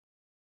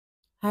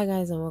Hi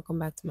guys, and welcome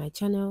back to my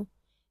channel.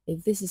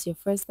 If this is your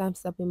first time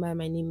stopping by,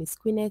 my name is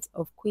Queenette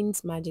of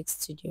Queen's Magic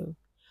Studio.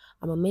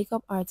 I'm a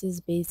makeup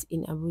artist based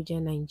in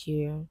Abuja,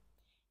 Nigeria,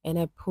 and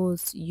I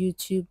post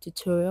YouTube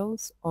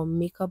tutorials on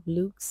makeup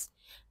looks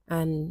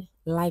and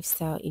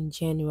lifestyle in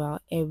general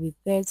every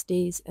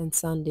Thursdays and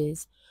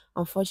Sundays.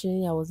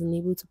 Unfortunately, I wasn't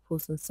able to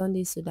post on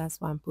Sundays, so that's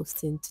why I'm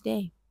posting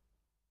today.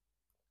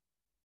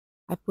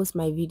 I post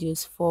my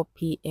videos 4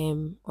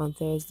 p.m. on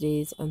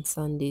Thursdays and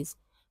Sundays.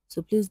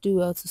 So please do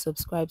well to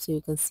subscribe so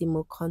you can see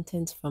more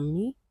content from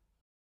me.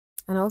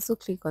 And also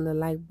click on the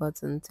like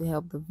button to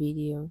help the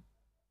video.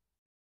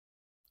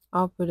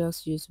 All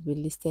products used will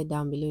be listed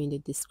down below in the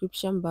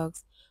description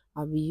box.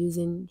 I'll be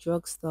using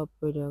drugstore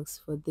products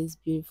for this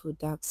beautiful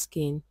dark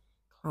skin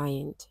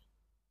client.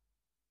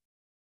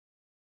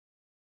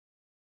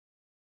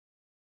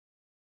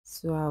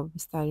 So I'll be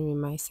starting with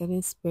my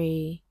setting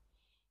spray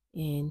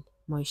and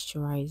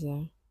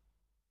moisturizer.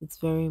 It's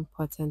very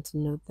important to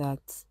note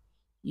that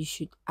you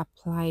should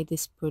apply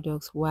these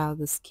products while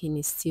the skin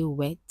is still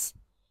wet.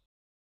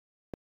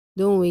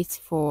 Don't wait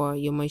for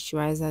your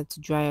moisturizer to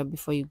dry up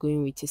before you go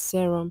in with your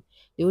serum.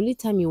 The only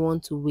time you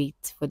want to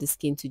wait for the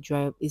skin to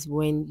dry up is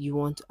when you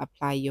want to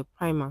apply your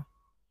primer.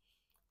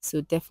 So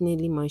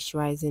definitely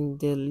moisturizing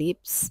the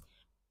lips.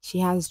 She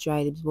has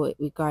dry lips, but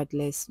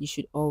regardless, you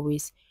should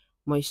always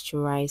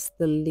moisturize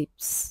the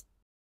lips.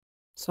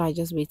 So I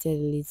just waited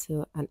a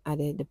little and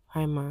added the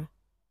primer.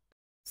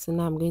 So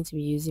now I'm going to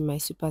be using my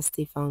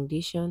Superstay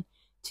foundation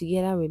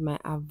together with my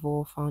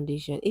Avor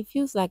foundation. It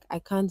feels like I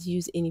can't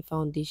use any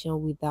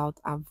foundation without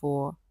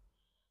Avor.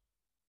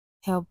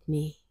 Help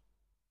me.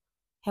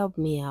 Help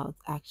me out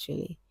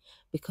actually.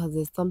 Because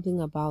there's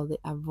something about the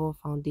Avor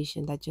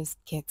foundation that just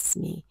gets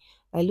me.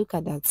 I look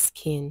at that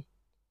skin,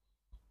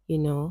 you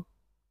know.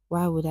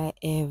 Why would I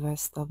ever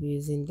stop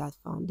using that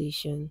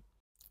foundation?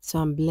 So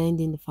I'm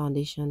blending the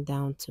foundation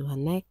down to her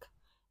neck,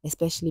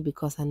 especially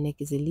because her neck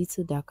is a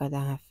little darker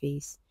than her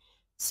face.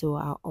 So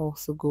I'll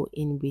also go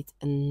in with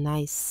a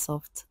nice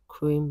soft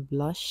cream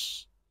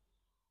blush.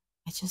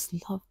 I just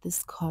love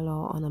this color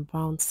on a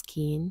brown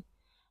skin.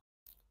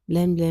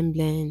 Blend, blend,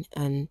 blend,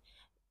 and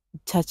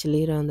touch a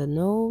little on the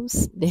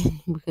nose. Then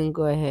we can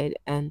go ahead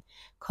and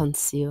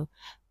conceal.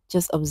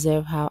 Just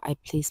observe how I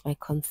place my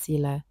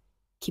concealer.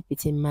 Keep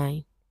it in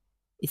mind.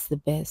 It's the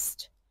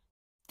best.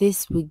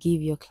 This will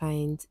give your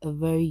client a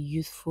very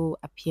youthful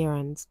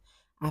appearance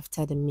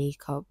after the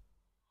makeup.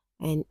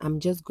 And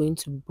I'm just going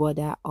to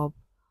border up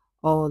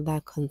all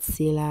that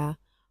concealer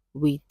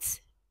with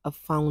a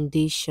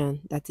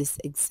foundation that is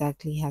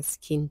exactly her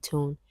skin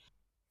tone,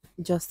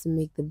 just to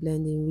make the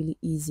blending really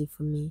easy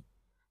for me.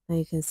 Now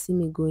you can see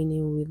me going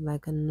in with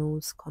like a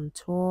nose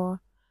contour,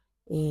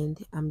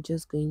 and I'm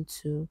just going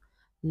to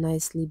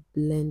nicely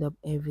blend up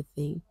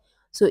everything.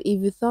 So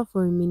if you thought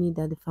for a minute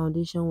that the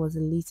foundation was a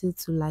little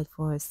too light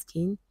for her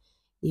skin,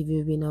 if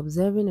you've been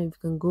observing, or if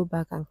you can go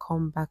back and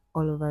come back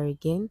all over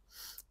again,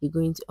 you're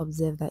going to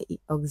observe that it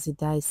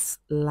oxidizes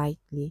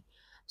lightly.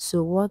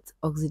 So what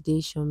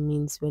oxidation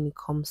means when it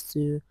comes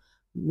to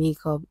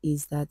makeup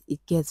is that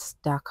it gets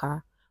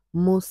darker.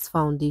 Most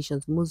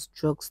foundations, most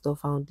drugstore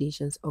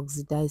foundations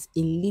oxidize a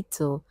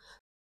little.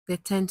 They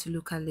tend to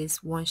look at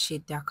least one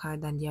shade darker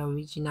than the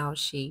original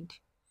shade.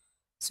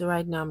 So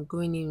right now I'm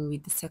going in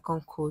with the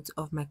second coat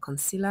of my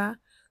concealer.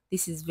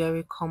 This is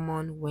very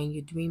common when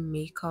you're doing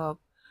makeup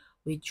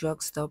with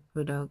drugstore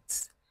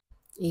products.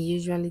 It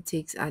usually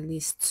takes at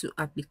least 2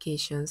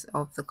 applications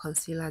of the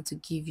concealer to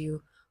give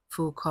you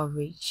full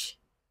coverage,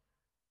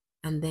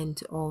 and then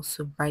to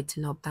also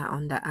brighten up that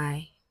under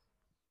eye.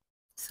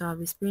 So I'll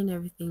be spraying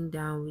everything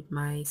down with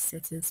my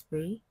setting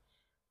spray.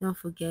 Don't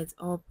forget,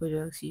 all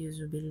products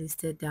used will be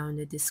listed down in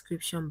the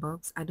description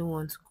box. I don't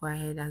want to go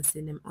ahead and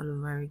say them all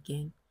over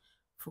again,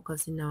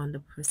 focusing now on the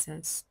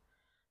process.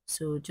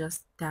 So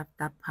just tap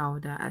that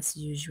powder as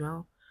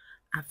usual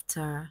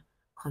after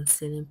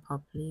concealing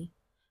properly,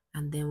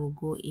 and then we'll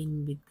go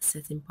in with the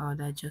setting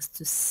powder just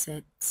to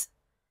set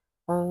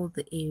all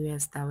the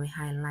areas that were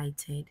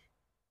highlighted.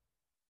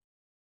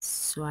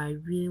 So I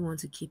really want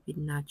to keep it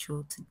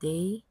natural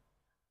today.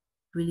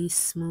 Really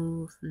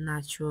smooth,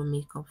 natural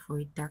makeup for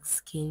a dark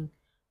skin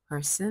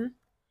person.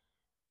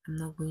 I'm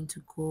not going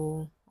to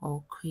go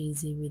all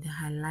crazy with the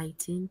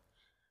highlighting.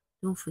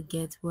 Don't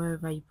forget,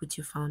 wherever you put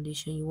your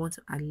foundation, you want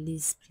to at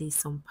least place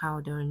some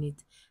powder on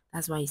it.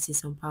 That's why you see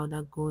some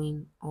powder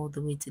going all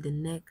the way to the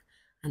neck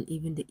and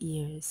even the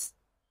ears.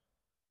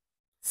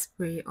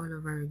 Spray all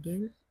over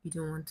again. You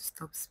don't want to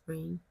stop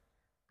spraying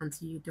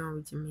until you're done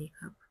with your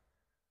makeup.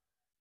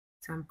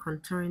 So I'm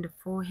contouring the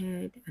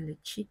forehead and the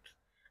cheek,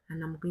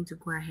 and I'm going to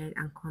go ahead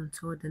and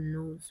contour the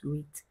nose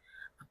with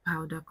a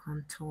powder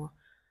contour.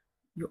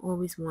 You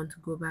always want to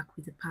go back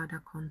with the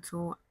powder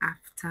contour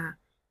after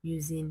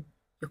using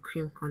your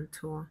cream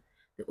contour.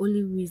 The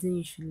only reason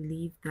you should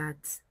leave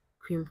that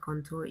cream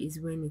contour is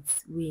when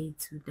it's way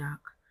too dark.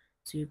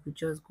 So you could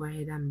just go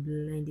ahead and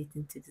blend it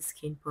into the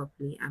skin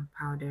properly and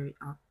powder it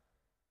up.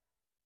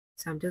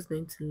 So I'm just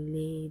going to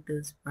lay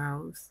those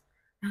brows.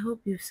 I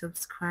hope you've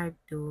subscribed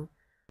though.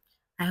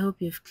 I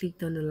hope you've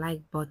clicked on the like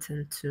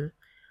button too.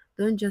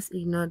 Don't just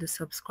ignore the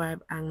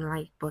subscribe and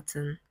like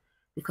button,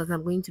 because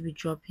I'm going to be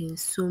dropping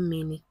so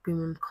many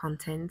premium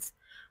contents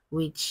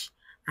which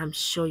I'm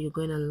sure you're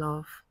going to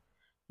love.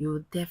 You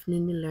will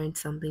definitely learn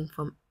something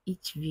from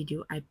each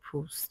video I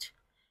post.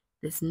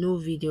 There's no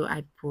video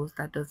I post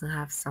that doesn't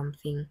have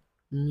something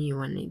new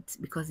on it,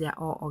 because they are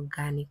all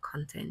organic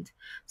content.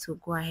 So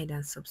go ahead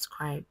and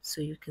subscribe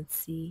so you can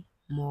see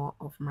more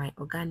of my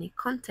organic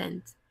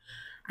content.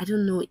 I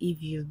don't know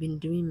if you've been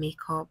doing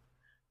makeup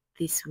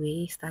this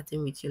way,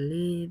 starting with your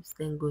lips,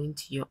 then going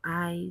to your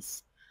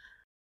eyes.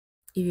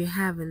 If you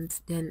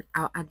haven't, then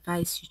I'll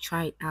advise you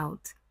try it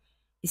out.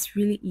 It's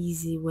really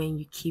easy when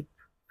you keep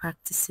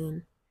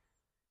practicing.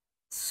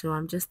 So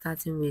I'm just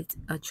starting with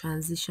a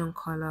transition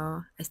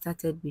color. I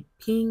started with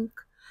pink,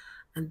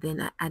 and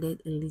then I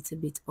added a little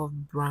bit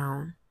of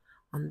brown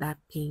on that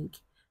pink.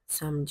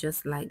 So I'm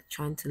just like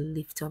trying to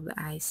lift up the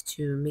eyes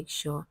to make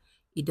sure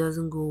it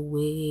doesn't go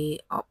way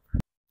up.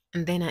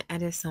 And then I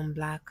added some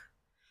black.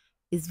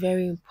 It's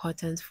very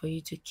important for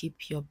you to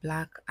keep your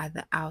black at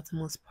the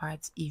outermost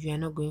part if you're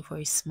not going for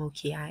a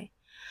smoky eye.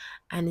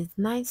 And it's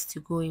nice to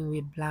go in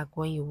with black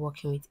when you're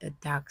working with a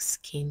dark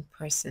skinned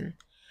person.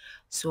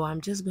 So I'm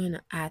just going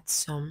to add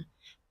some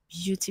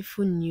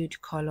beautiful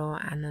nude color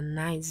and a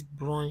nice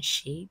bronze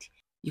shade.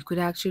 You could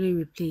actually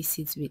replace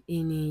it with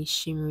any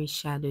shimmery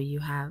shadow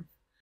you have.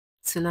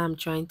 So now I'm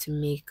trying to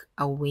make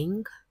a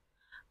wing,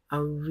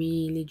 a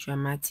really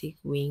dramatic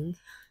wing.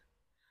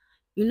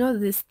 You know,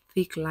 these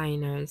thick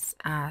liners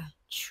are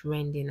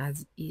trending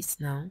as it is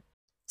now.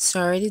 So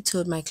I already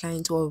told my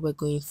client what we were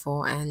going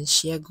for, and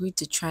she agreed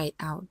to try it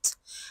out.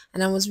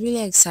 And I was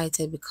really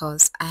excited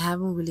because I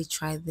haven't really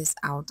tried this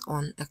out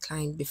on a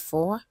client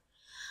before,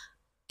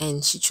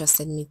 and she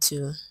trusted me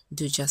to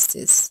do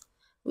justice,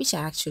 which I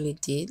actually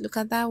did. Look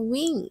at that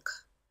wing.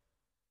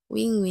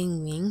 Wing,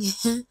 wing,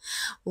 wing.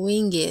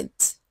 Wing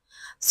it.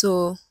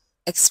 So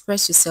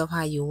express yourself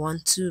how you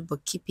want to,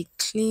 but keep it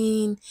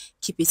clean,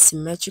 keep it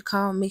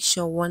symmetrical. Make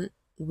sure one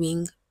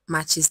wing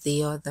matches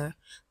the other.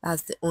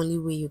 That's the only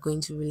way you're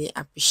going to really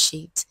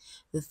appreciate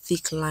the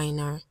thick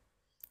liner.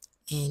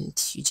 And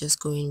you just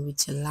go in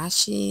with your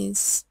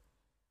lashes.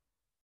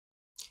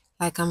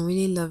 Like, I'm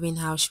really loving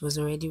how she was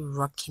already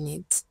rocking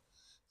it,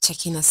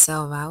 checking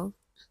herself out.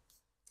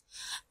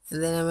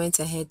 And then I went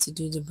ahead to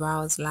do the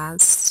brows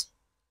last.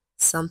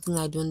 Something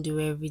I don't do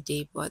every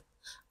day, but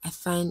I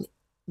find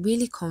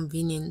really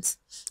convenient.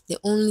 The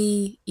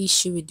only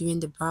issue with doing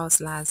the brows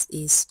last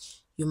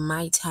is you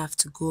might have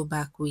to go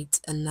back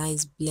with a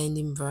nice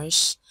blending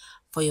brush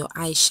for your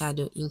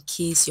eyeshadow in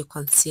case your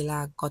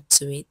concealer got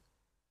to it.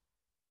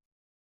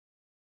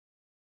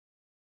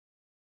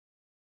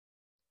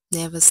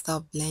 Never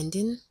stop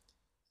blending.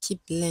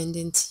 Keep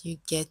blending till you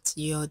get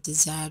your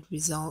desired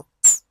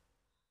results.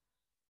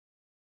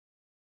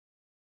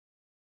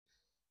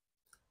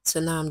 So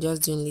now I'm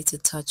just doing little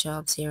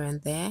touch-ups here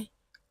and there,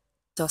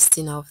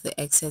 dusting off the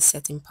excess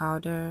setting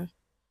powder,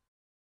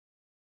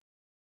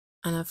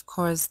 and of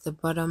course the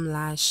bottom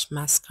lash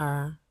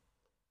mascara,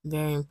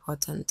 very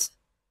important.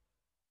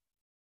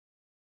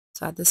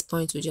 So at this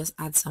point we just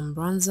add some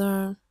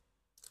bronzer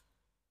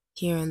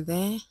here and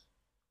there,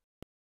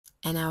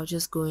 and I'll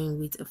just go in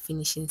with a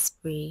finishing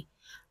spray.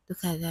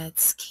 Look at that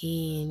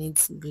skin,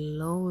 it's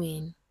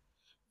glowing,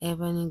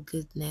 ebony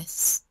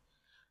goodness.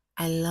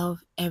 I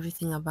love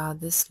everything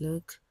about this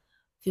look.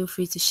 Feel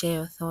free to share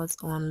your thoughts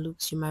on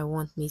looks you might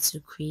want me to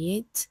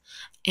create,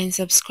 and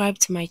subscribe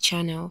to my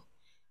channel.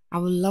 I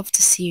would love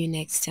to see you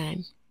next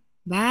time.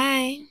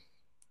 Bye.